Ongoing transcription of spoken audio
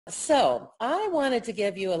So I wanted to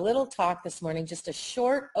give you a little talk this morning, just a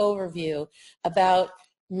short overview about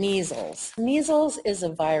measles. Measles is a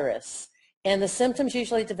virus, and the symptoms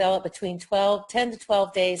usually develop between 10 to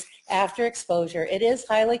 12 days after exposure. It is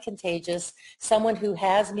highly contagious. Someone who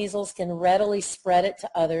has measles can readily spread it to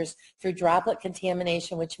others through droplet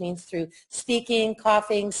contamination, which means through speaking,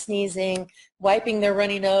 coughing, sneezing, wiping their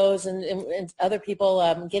runny nose, and other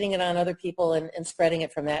people getting it on other people and spreading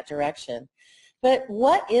it from that direction. But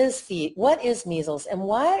what is measles, and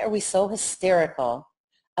why are we so hysterical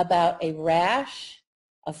about a rash,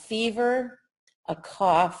 a fever, a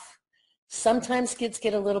cough? Sometimes kids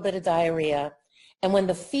get a little bit of diarrhea. And when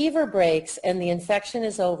the fever breaks and the infection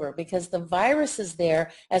is over, because the virus is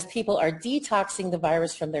there as people are detoxing the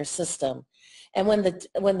virus from their system. And when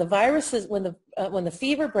the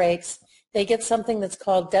fever breaks, they get something that's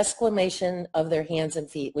called desquamation of their hands and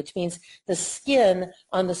feet, which means the skin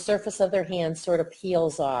on the surface of their hands sort of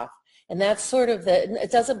peels off. And that's sort of it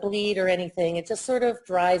doesn't bleed or anything. It just sort of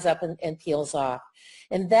dries up and peels off.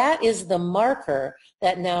 And that is the marker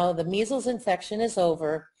that now the measles infection is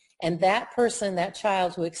over, and that person, that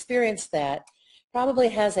child who experienced that, probably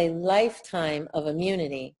has a lifetime of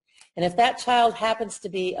immunity. And if that child happens to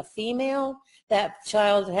be a female, that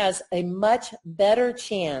child has a much better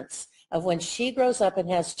chance of, when she grows up and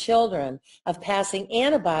has children, of passing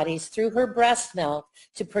antibodies through her breast milk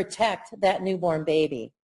to protect that newborn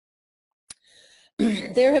baby.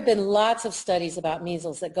 There have been lots of studies about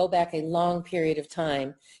measles that go back a long period of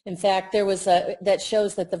time. In fact, there was that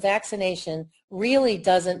shows that the vaccination really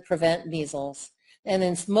doesn't prevent measles. And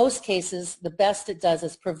in most cases, the best it does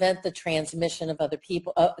is prevent the transmission of other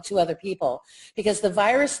people to other people, because the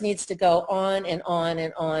virus needs to go on and on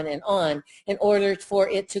and on and on in order for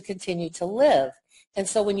it to continue to live. And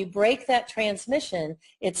so when you break that transmission,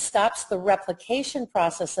 it stops the replication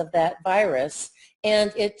process of that virus,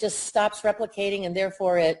 and it just stops replicating, and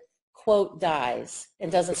therefore it, quote, dies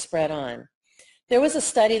and doesn't spread on. There was a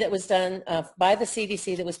study that was done by the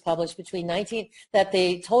CDC that was published that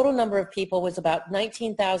the total number of people was about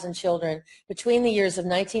 19,000 children between the years of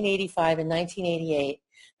 1985 and 1988,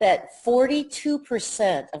 that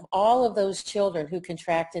 42% of all of those children who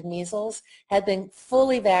contracted measles had been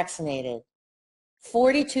fully vaccinated.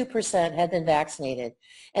 42% had been vaccinated,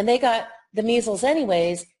 and they got the measles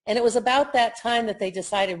anyways. And it was about that time that they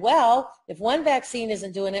decided, well, if one vaccine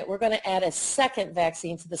isn't doing it, we're going to add a second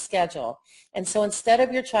vaccine to the schedule. And so instead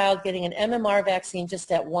of your child getting an MMR vaccine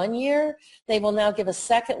just at 1 year, they will now give a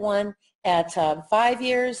second one at 5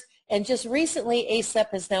 years. And just recently,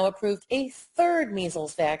 ACEP has now approved a third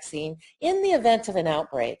measles vaccine in the event of an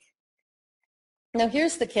outbreak. Now,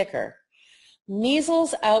 here's the kicker.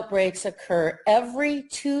 Measles outbreaks occur every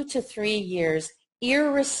 2 to 3 years,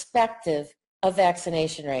 irrespective of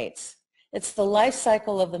vaccination rates. It's the life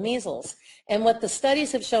cycle of the measles. And what the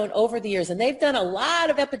studies have shown over the years, and they've done a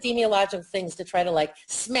lot of epidemiological things to try to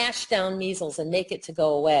smash down measles and make it to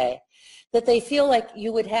go away, that they feel like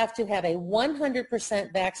you would have to have a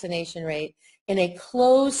 100% vaccination rate in a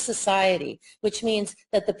closed society, which means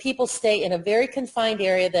that the people stay in a very confined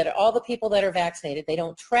area, that are all the people that are vaccinated. They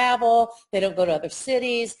don't travel, they don't go to other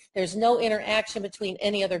cities, there's no interaction between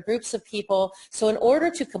any other groups of people. So in order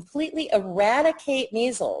to completely eradicate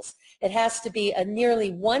measles, it has to be a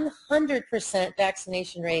nearly 100%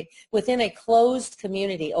 vaccination rate within a closed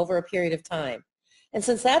community over a period of time. And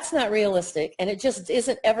since that's not realistic, and it just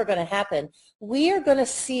isn't ever going to happen, we are going to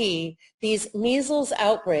see these measles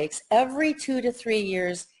outbreaks every 2 to 3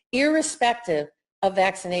 years, irrespective of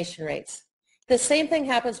vaccination rates. The same thing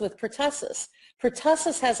happens with pertussis.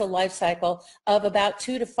 Pertussis has a life cycle of about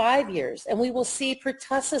 2 to 5 years, and we will see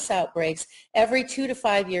pertussis outbreaks every 2 to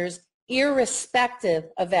 5 years, irrespective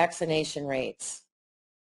of vaccination rates.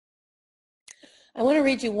 I want to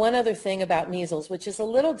read you one other thing about measles, which is a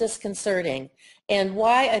little disconcerting, and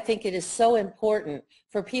why I think it is so important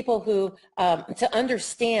for people who to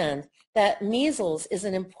understand that measles is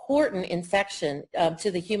an important infection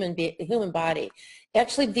to the human body.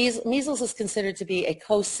 Actually, measles is considered to be a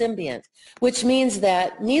co-symbiont, which means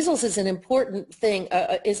that measles is an important thing,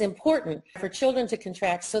 is important for children to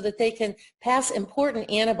contract so that they can pass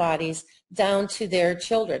important antibodies down to their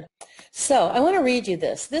children. So I want to read you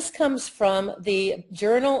this. This comes from the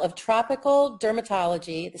Journal of Tropical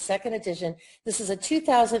Dermatology, the second edition. This is a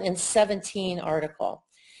 2017 article.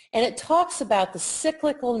 And it talks about the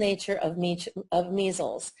cyclical nature of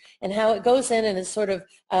measles and how it goes in and is sort of,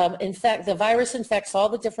 the virus infects all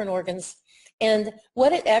the different organs, And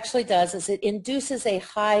what it actually does is it induces a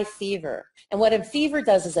high fever. And what a fever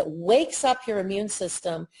does is it wakes up your immune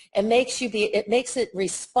system and makes it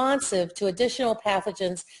responsive to additional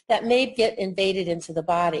pathogens that may get invaded into the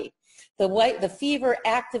body. The fever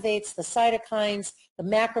activates the cytokines, the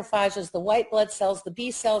macrophages, the white blood cells, the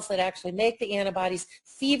B cells that actually make the antibodies.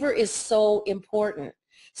 Fever is so important.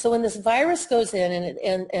 So when this virus goes in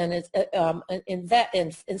and it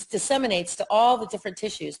disseminates to all the different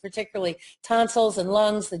tissues, particularly tonsils and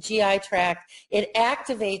lungs, the GI tract, it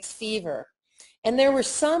activates fever. And there were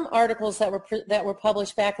some articles that were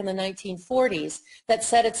published back in the 1940s that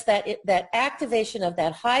said it's that activation of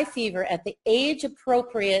that high fever at the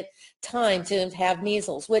age-appropriate time to have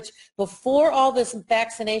measles, which before all this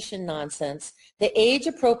vaccination nonsense, the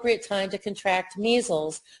age-appropriate time to contract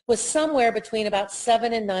measles was somewhere between about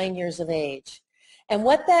 7 and 9 years of age. And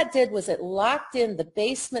what that did was it locked in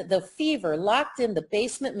the fever locked in the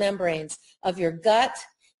basement membranes of your gut,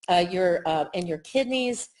 and your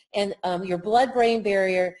kidneys, and your blood-brain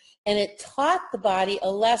barrier, and it taught the body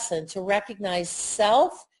a lesson to recognize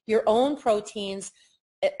your own proteins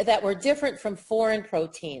that were different from foreign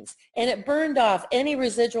proteins. And it burned off any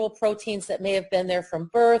residual proteins that may have been there from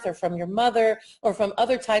birth or from your mother or from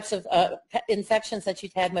other types of infections that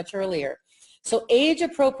you'd had much earlier. So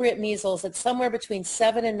age-appropriate measles at somewhere between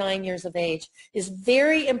 7 and 9 years of age is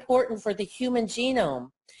very important for the human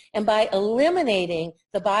genome. And by eliminating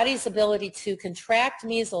the body's ability to contract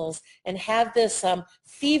measles and have this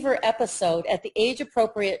fever episode at the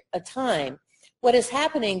age-appropriate time, what is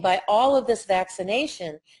happening by all of this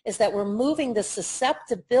vaccination is that we're moving the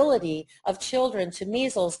susceptibility of children to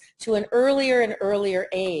measles to an earlier and earlier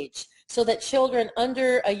age, so that children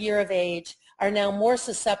under a year of age are now more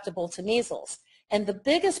susceptible to measles. And the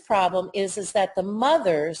biggest problem is that the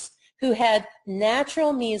mothers who had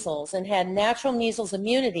natural measles and had natural measles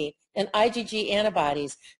immunity and IgG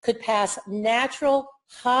antibodies could pass natural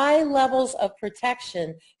high levels of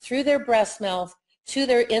protection through their breast milk to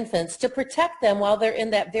their infants to protect them while they're in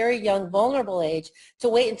that very young, vulnerable age, to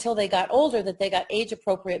wait until they got older that they got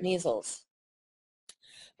age-appropriate measles.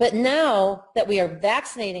 But now that we are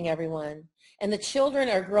vaccinating everyone, and the children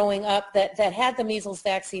are growing up that had the measles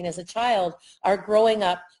vaccine as a child are growing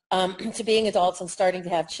up to being adults and starting to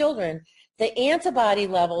have children, the antibody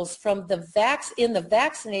levels from in the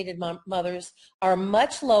vaccinated mothers are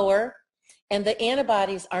much lower, and the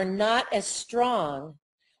antibodies are not as strong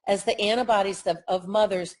as the antibodies of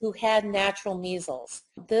mothers who had natural measles.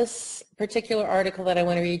 This particular article that I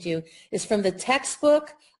want to read you is from the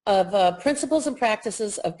textbook of Principles and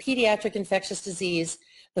Practices of Pediatric Infectious Disease,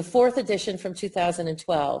 the 4th edition from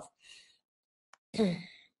 2012.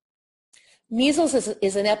 Measles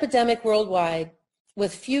is an epidemic worldwide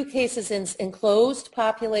with few cases in closed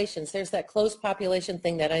populations. There's that closed population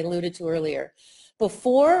thing that I alluded to earlier.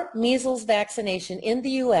 Before measles vaccination in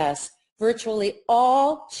the U.S., virtually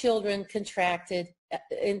all children contracted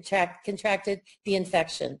the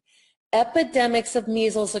infection. Epidemics of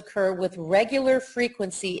measles occur with regular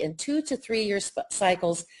frequency in 2 to 3 year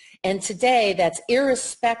cycles, and today that's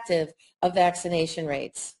irrespective of vaccination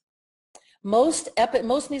rates. Most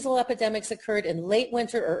measles epidemics occurred in late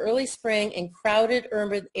winter or early spring in crowded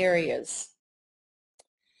urban areas.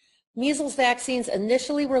 Measles vaccines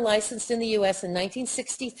initially were licensed in the U.S. in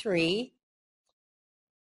 1963.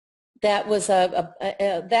 That was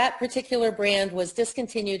that particular brand was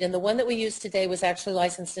discontinued, and the one that we use today was actually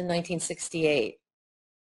licensed in 1968.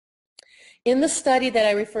 In the study that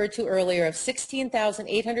I referred to earlier of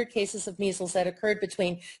 16,800 cases of measles that occurred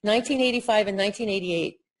between 1985 and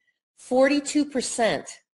 1988,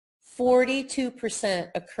 42%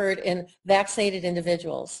 occurred in vaccinated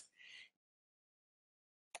individuals.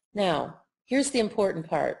 Now, here's the important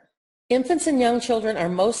part. Infants and young children are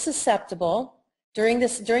most susceptible during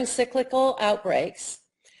cyclical outbreaks,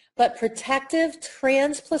 but protective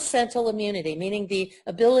transplacental immunity, meaning the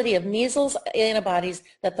ability of measles antibodies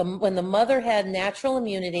that when the mother had natural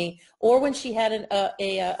immunity or when she had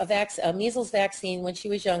a measles vaccine when she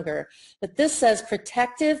was younger, but this says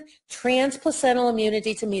protective transplacental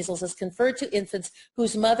immunity to measles is conferred to infants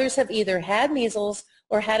whose mothers have either had measles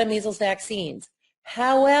or had a measles vaccine.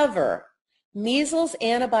 However, measles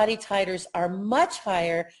antibody titers are much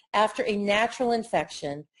higher after a natural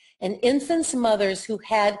infection, and infants' mothers who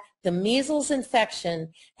had the measles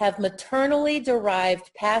infection have maternally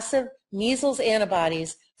derived passive measles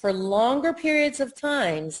antibodies for longer periods of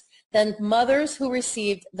times than mothers who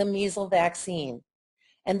received the measles vaccine.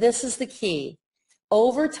 And this is the key.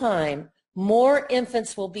 Over time, more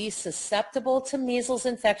infants will be susceptible to measles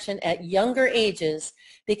infection at younger ages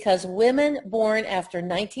because women born after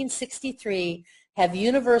 1963 have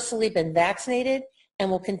universally been vaccinated,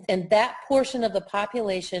 and that portion of the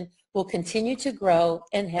population will continue to grow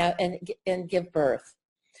and give birth.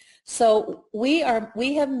 So we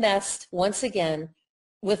have messed once again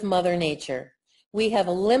with Mother Nature. We have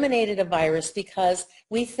eliminated a virus because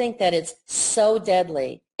we think that it's so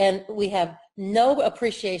deadly, and we have no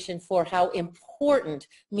appreciation for how important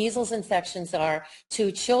measles infections are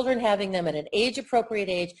to children, having them at an age-appropriate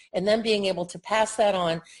age, and then being able to pass that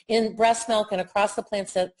on in breast milk and across the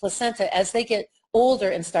placenta as they get older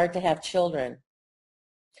and start to have children.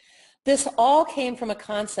 This all came from a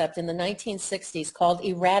concept in the 1960s called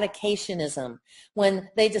eradicationism, when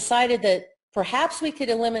they decided that perhaps we could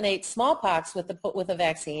eliminate smallpox with a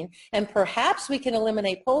vaccine, and perhaps we can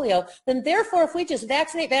eliminate polio. Then therefore, if we just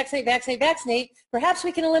vaccinate, perhaps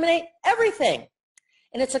we can eliminate everything.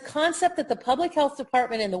 And it's a concept that the Public Health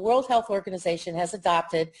Department and the World Health Organization has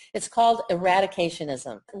adopted. It's called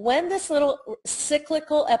eradicationism. When this little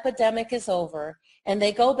cyclical epidemic is over, and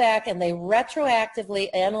they go back and they retroactively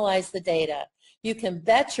analyze the data, you can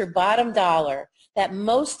bet your bottom dollar that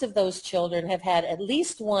most of those children have had at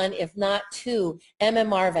least one, if not two,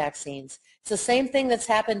 MMR vaccines. It's the same thing that's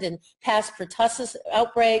happened in past pertussis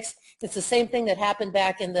outbreaks. It's the same thing that happened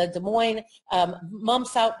back in the Des Moines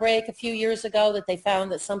mumps outbreak a few years ago, that they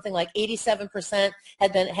found that something like 87%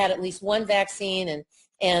 had at least one vaccine,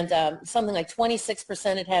 and something like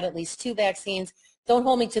 26% had had at least two vaccines. Don't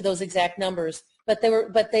hold me to those exact numbers, but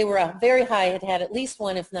they were very high, had at least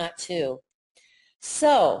one, if not two.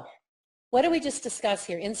 So what did we just discuss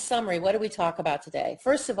here? In summary, what did we talk about today?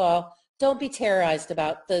 First of all, don't be terrorized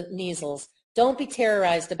about the measles. Don't be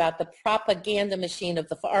terrorized about the propaganda machine of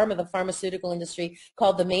the arm of the pharmaceutical industry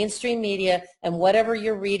called the mainstream media, and whatever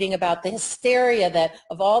you're reading about the hysteria that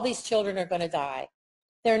of all these children are going to die.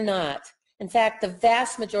 They're not. In fact, the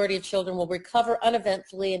vast majority of children will recover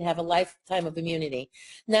uneventfully and have a lifetime of immunity.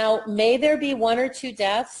 Now, may there be one or two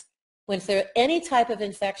deaths? When there's any type of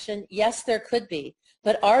infection, yes, there could be.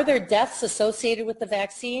 But are there deaths associated with the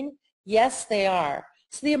vaccine? Yes, they are.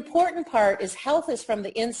 So the important part is health is from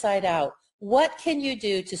the inside out. What can you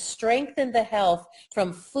do to strengthen the health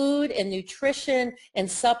from food and nutrition and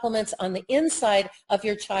supplements on the inside of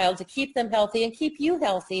your child to keep them healthy and keep you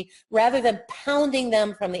healthy, rather than pounding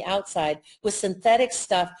them from the outside with synthetic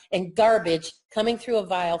stuff and garbage coming through a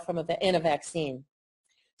vial in a vaccine?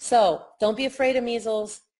 So don't be afraid of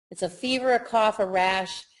measles. It's a fever, a cough, a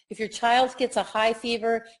rash. If your child gets a high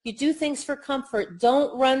fever, you do things for comfort.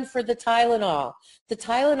 Don't run for the Tylenol. The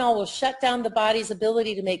Tylenol will shut down the body's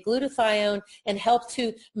ability to make glutathione and help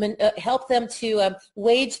them to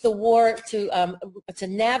wage the war to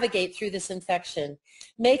navigate through this infection.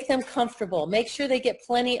 Make them comfortable. Make sure they get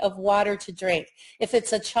plenty of water to drink. If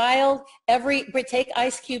it's a child, take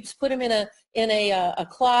ice cubes, put them in a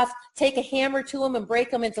cloth, take a hammer to them and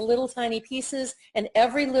break them into little tiny pieces, and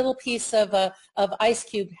every little piece of ice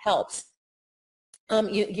cube helps.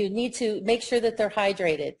 You need to make sure that they're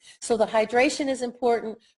hydrated. So the hydration is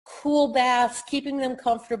important. Cool baths, keeping them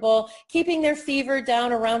comfortable, keeping their fever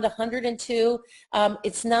down around 102.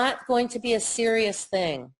 It's not going to be a serious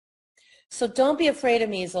thing. So don't be afraid of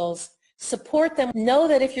measles. Support them. Know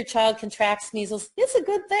that if your child contracts measles, it's a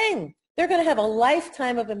good thing. They're going to have a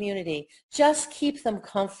lifetime of immunity. Just keep them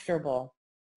comfortable.